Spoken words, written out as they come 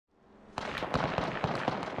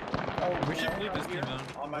we should leave this team out.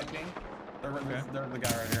 On my team. They're the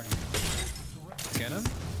guy right here. Scan him?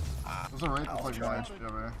 There's a right that's like 1 HP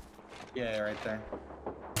over here. Yeah, right there.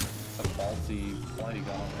 It's a faulty play going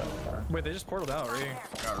that far. Wait, they just portaled out, right here.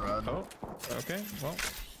 Got red. Oh, okay. Well,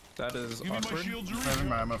 that is awkward. I'm saving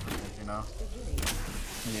my ammo for Pinky now.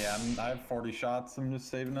 Yeah, I have 40 shots. I'm just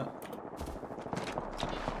saving it.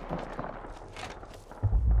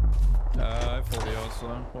 I have 40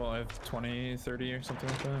 also. Well, I have 20, 30 or something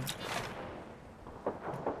like that.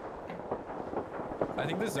 I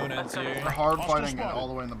think the zone ends here. They're hard fighting all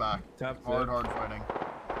the way in the back. Tap hard fighting.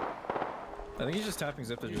 I think he's just tapping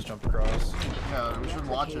Zip to just jump across. Yeah, we should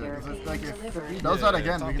watch it. Because if he does that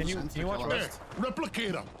again, we can just can you watch it.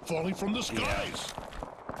 Replicator falling from the skies.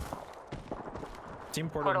 Team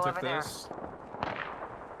Portal took this.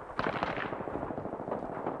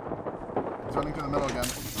 He's running to the middle again.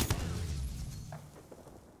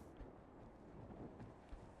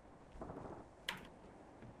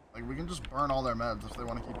 Like, we can just burn all their meds if they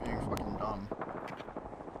want to keep being fucking dumb.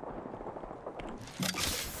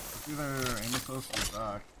 Either Amos or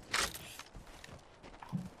back.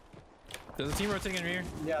 There's a team rotating in here.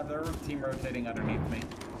 Yeah, they're team rotating underneath me.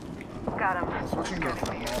 Got him. I'm switching to a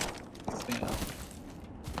Sentinel.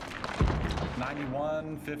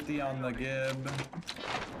 91, 50 on the Gib.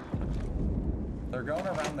 They're going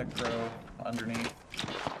around the crow underneath.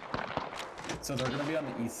 So they're gonna be on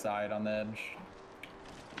the east side on the edge.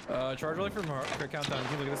 Charge really for countdown.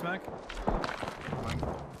 Can you look at this, Mac?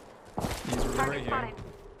 He's Target right here. spotted.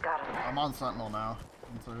 Got him. I'm on Sentinel now.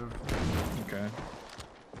 Okay.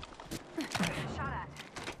 Shot at.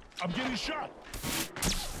 I'm getting shot.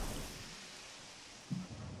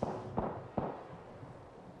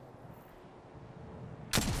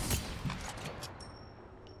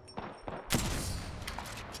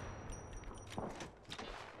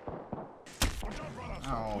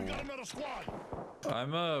 Oh. We got another squad.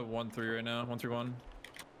 I'm 1-3 right now. 1-3-1.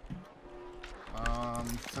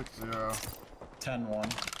 6-0. 10-1.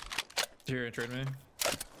 Here, trade me.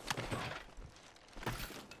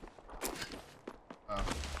 Oh.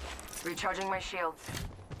 Recharging my shields.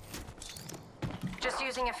 Just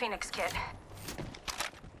using a Phoenix kit.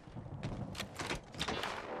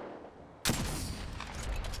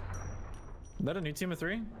 Is that a new team of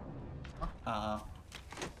 3?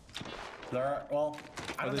 They're, well,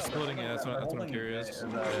 Are they splitting it? That's what I'm curious.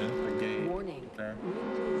 The gate. Warning. There.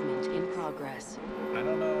 Movement in progress. I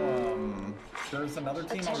don't know, there's another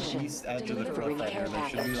team on the east edge of the cliff right here. They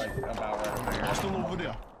should be like about right here. Hostile over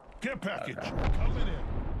there. Care package. Okay. Coming in.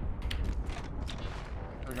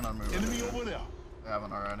 They're gonna move. Enemy over there. They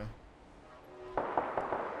haven't already.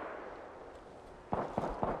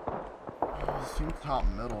 Seems top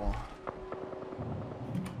middle.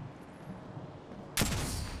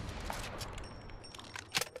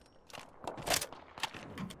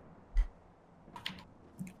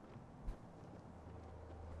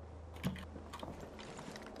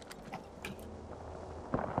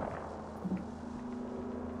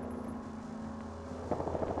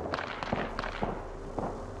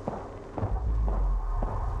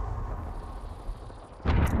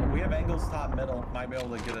 We have angles top middle. Might be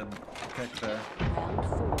able to get a pick there. Round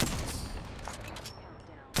 4.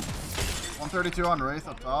 132 on Wraith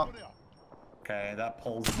up top. Okay, that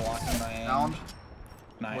pulls blocking my aim. Down.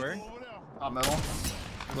 Nice. Where? Top middle.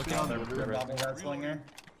 Looking Oh, on they're double wrestling here.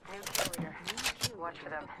 New kill leader. Watch for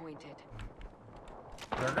them. Appointed.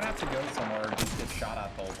 They're gonna have to go somewhere or just get shot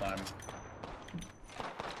at the whole time.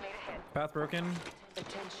 Made a hit. Path broken.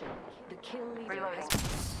 Attention. The kill leader Reloading.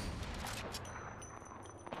 has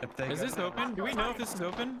If they Is go this to- open? Do we know if this is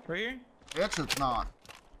open? Right here? It's not.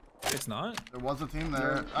 It's not? There was a team there.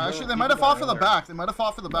 There- Actually, there they were might have people fought for the there. back. They might have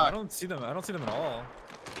fought for the No, I back. don't see them. I don't see them at all.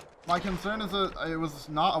 My concern is that it was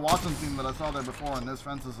not a Watson team that I saw there before, and this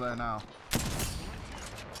fence is there now.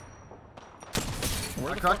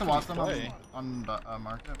 Where I the cracked fuck the do we Watson play? on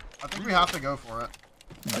market. I think we have to go for it.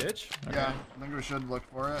 Bitch? Okay. Yeah, I think we should look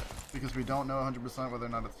for it because we don't know 100% whether or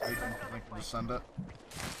not it's taken. I think we'll just send it.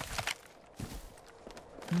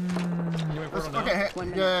 You went portal now? Okay, hey, 1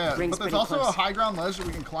 minute. yeah, Rings but there's pretty also close. a high ground ledge that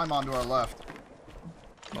we can climb onto our left.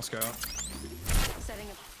 Let's go. setting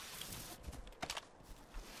up.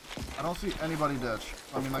 I don't see anybody ditch.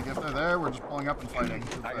 I mean, like, if they're there, we're just pulling up and fighting.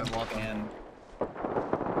 I They can block them. and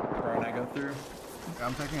bro, and I go through. Yeah,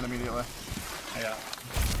 I'm taking it immediately. Yeah.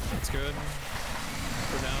 That's good.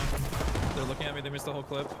 We're down. They're looking at me. They missed the whole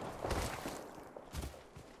clip.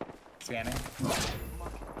 Scanning. I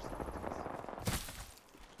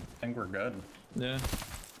think we're good. Yeah.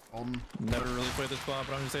 Golden. Never really played this spot,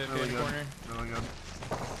 but I'm gonna say Really in good. corner. Really good.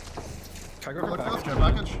 Can I go for Look for this package? care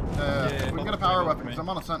package. Yeah, Yeah, we can bubble get a for power me, weapon for me. because I'm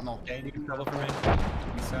on a sentinel. Okay, you can Double for me.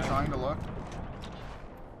 I'm trying to look.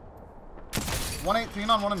 118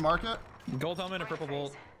 on one in market. Gold helmet and purple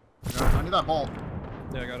bolt. Yeah, I need that bolt.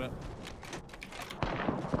 Yeah, I got it.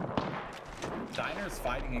 Diner's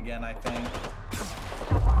fighting again, I think.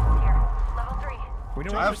 Here. Level 3. We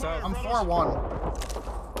know I what have, we're south. I'm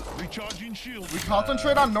 4-1. Recharging shields. We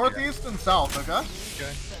concentrate on northeast and south, okay?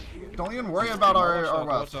 Okay. Don't even worry about our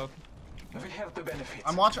west. South. We have the benefits.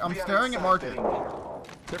 I'm staring at market.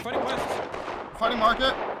 They're fighting west. Fighting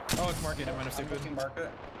market. Oh, it's market. Never mind, I'm stupid. Looking market.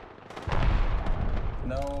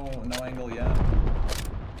 No angle yet.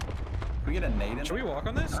 Can we get a nade in? Should we walk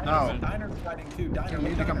on this? No. Diner's fighting too. Diner, You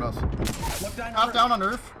need to come to us. Look, Diner. Half down on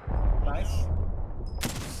roof. Nice.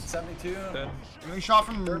 72. Dead.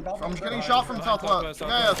 I'm getting shot from southwest. Southwest,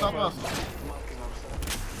 Yeah, southwest. southwest.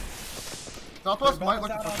 Southwest might look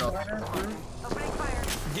Bombs for out shots. on Diner, roof. Opening fire.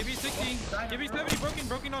 Give me 60. Give me 70.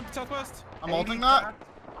 Broken on southwest. I'm ulting that.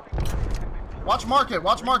 Watch market.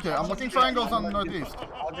 I'm looking for angles on the northeast.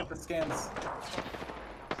 I'll get the scans.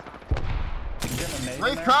 Get a nade in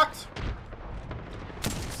Wraith there. cracked.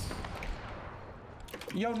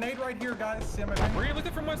 Yo, nade right here, guys. See my We're gonna look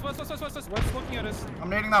at from west looking at us. I'm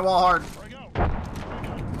nading that wall hard.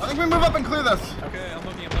 I think we move up and clear this. Okay, I'm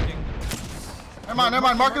looking. Never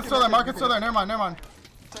mind. Market's still there. Never mind.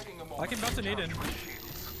 I can bounce a nade in.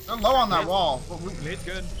 They're low on that wall. But we Nade's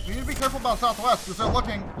good. need to be careful about southwest because they're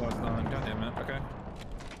looking. Oh, it's not. God damn it. Okay.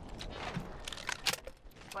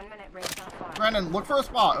 1 minute. Rings not far. Brandon, look for a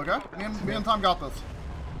spot, okay? Me and Tom got this.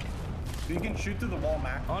 You can shoot through the wall,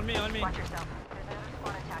 Mac. On me. Watch yourself. There's another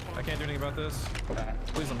squad attacking. I can't do anything about this. Okay.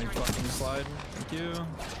 Please let me fucking slide. Thank you.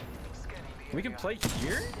 We can play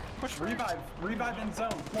here? Revive in zone.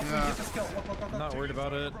 Look, Yeah. we get this kill. Look. I'm not worried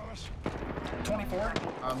about it. 24.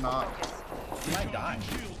 I'm not. You might die.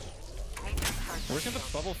 We're just gonna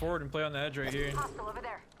bubble forward and play on the edge right here. Hostile over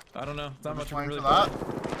there. I don't know. Not much we can Playing really for that.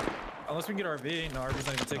 play. Unless we can get RV. No, RV's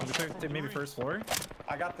not even taking. We take maybe first floor.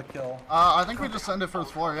 I got the kill. I think we just send it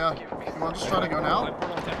first floor, yeah. You want to just try to go I now?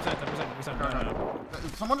 portal on 10%. No.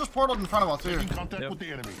 Someone just portaled in front of us, here. In contact Yep. with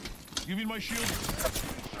the enemy. Giving my shield.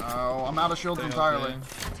 Oh, I'm out of shields Stay entirely.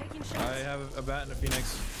 healthy. I'm taking shots. I have a bat and a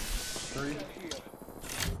phoenix. 3.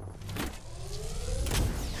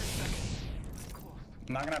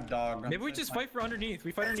 I'm not gonna have dog. Maybe we just fight for underneath.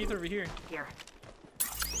 We fight underneath over here. Here.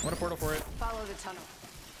 I want a portal for it. Follow the tunnel.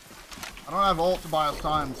 I don't have ult to buy us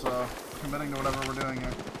time, so we're committing to whatever we're doing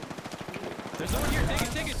here. There's someone here.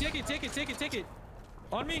 Take it.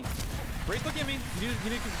 On me. Wraith, look at me. You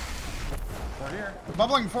need to. We're here.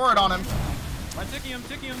 Bubbling forward on him. I'm ticking him.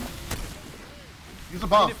 He's I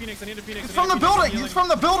above. need a phoenix. He's from the building! He's from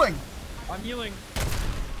the building! I'm healing.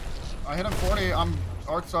 I hit him 40. I'm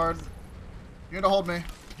arc sard. You need to hold me.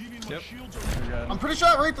 Giving my Yep. shields. You're good. I'm pretty sure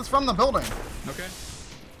that Wraith is from the building. Okay.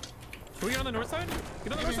 Can we get on the north side?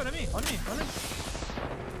 Get on the north side. On me.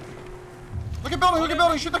 Look at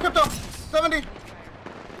building. Shoot the crypto. 70.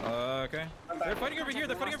 Okay. They're fighting over here.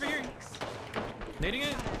 Nading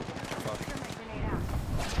it. Fuck.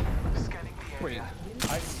 Wait.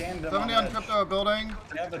 I scanned them. 70 on crypto building.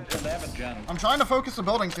 They have a gen. I'm trying to focus the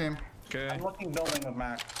building team. Okay. I'm looking building with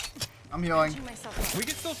Mac. I'm healing. Patching myself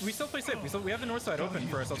up. We still play safe. We have the north side open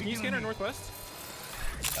for ourselves. Can you scan our northwest?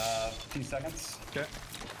 Few seconds. Okay.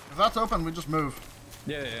 If that's open, we just move.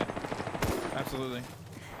 Yeah. Absolutely.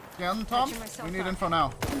 Scan, Tom? Patching myself We need up. info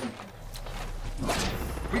now.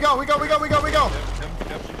 We go.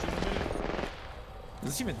 Yep. Is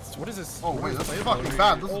this even? What is this? Oh, What wait, is this is playable fucking over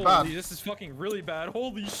bad. here? This is bad. Holy, this is fucking really bad.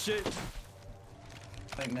 Holy shit.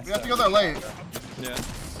 We have to go there late. Yeah.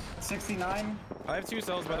 69. I have 2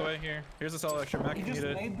 cells, by the way. Here's a cell extra. Mac, You if you just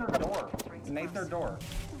need it. nade their door. Nade their door.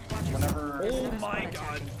 Whenever. Oh my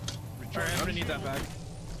god. Alright, I'm gonna need that back.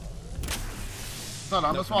 Son,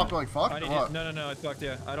 on the swap, like fuck? I Or need what? No, it's fucked,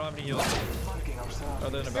 yeah. I don't have any heals.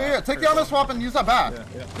 Other than a Here, bat. take the other swap and use that back. Yep.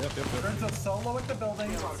 There's a solo at the building,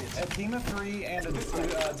 a team of 3, and a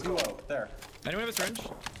duo. There. Anyone have a syringe?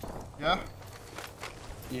 Yeah?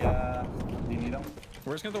 Yeah. Do you need them?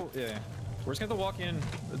 We're just gonna walk in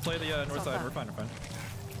and play the north side. We're fine.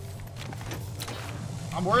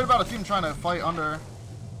 I'm worried about a team trying to fight under,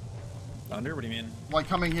 Under? What do you mean? like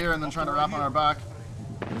coming here and then trying to wrap on our back.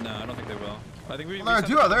 No, I don't think they will. I think we. Well,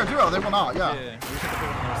 they're a duo, they will not, yeah. Yeah. We just have to put it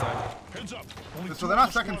on the north side. Heads up. Only So two they're not on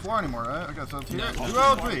the second squad. floor anymore, right? Okay, so it's here. No.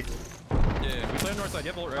 Duo 3. Yeah. We play on the north side.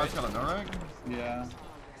 Yep, right. That's gotta know, right? Yeah.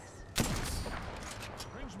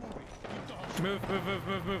 Rings moving. Keep the hustle.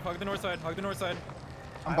 Move. Hug the north side.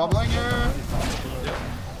 I'm bubbling here. Yep.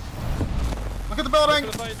 Look at the For building.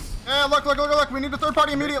 the fights. Yeah, look. We need a third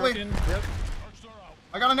party immediately. Yep. Arcs are out.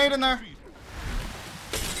 I got a nade in there.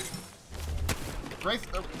 Race,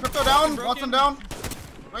 Crypto down, Broken. Watson down.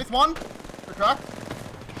 Race 1. Good crack.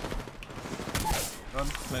 Good.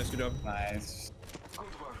 Nice, good job. Nice. Good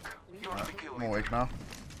work. You're the kill I'm leader. awake now.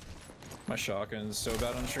 My shotgun is so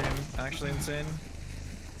bad on stream. Actually insane.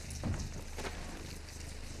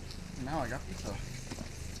 Now I got pizza.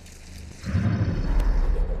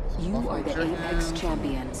 You are the Chicken, Apex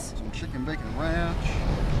champions. Some chicken bacon ranch.